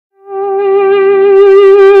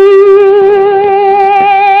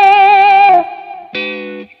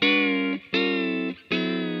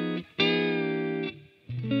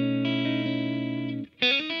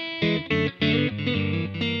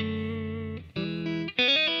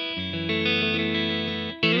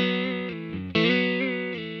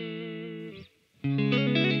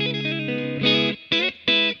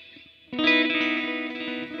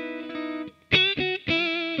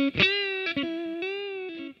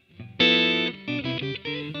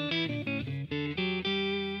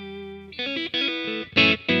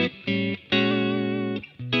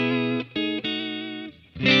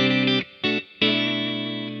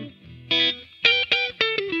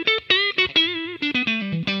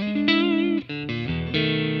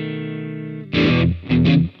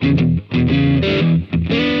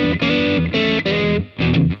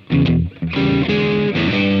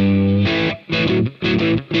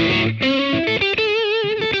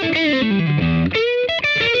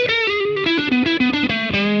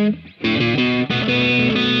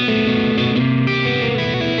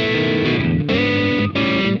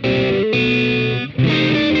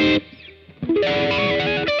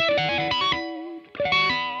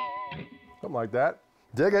Something like that.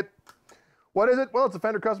 Dig it. What is it? Well, it's a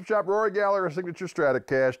Fender Custom Shop Rory Gallagher Signature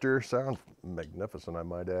Stratocaster. Sounds magnificent, I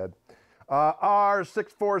might add.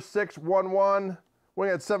 R64611.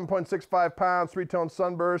 Weighing at 7.65 pounds, three-tone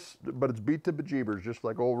Sunburst, but it's beat to bejeebers, just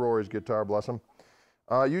like old Rory's guitar, bless him.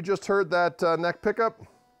 You just heard that neck pickup.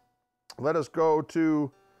 Let us go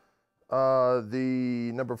to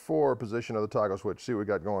the number 4 position of the toggle switch. See what we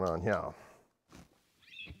got going on here.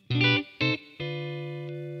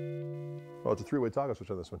 Oh, it's a 3-way toggle switch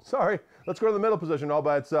on this one. Sorry. Let's go to the middle position all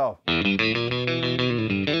by itself.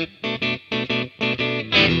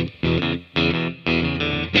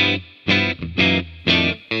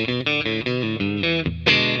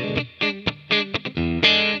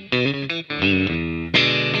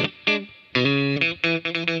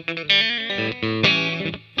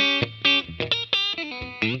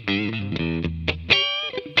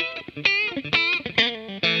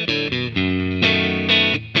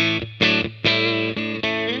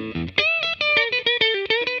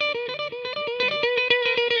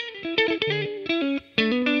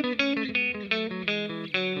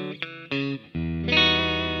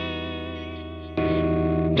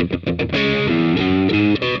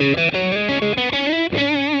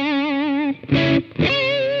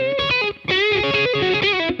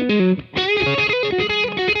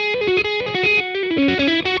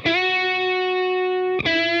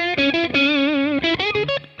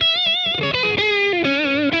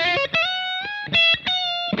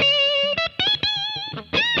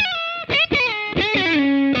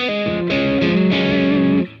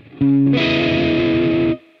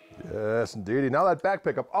 Yes, indeedy. Now that back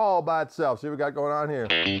pickup all by itself. See what we got going on here.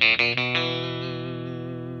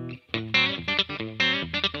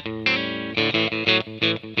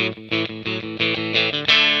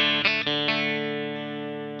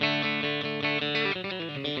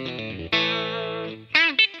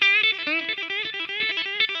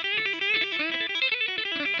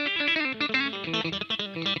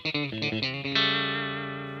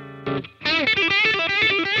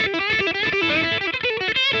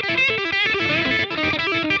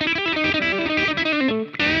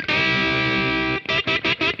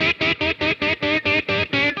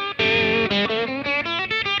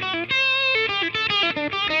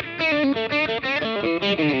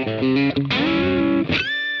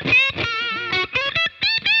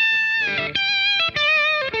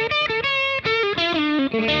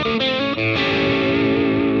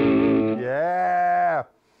 Yeah,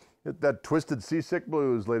 hit that twisted seasick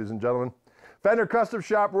blues, ladies and gentlemen. Fender Custom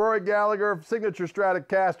Shop, Rory Gallagher, Signature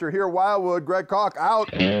Stratocaster, here Wildwood, Greg Koch out.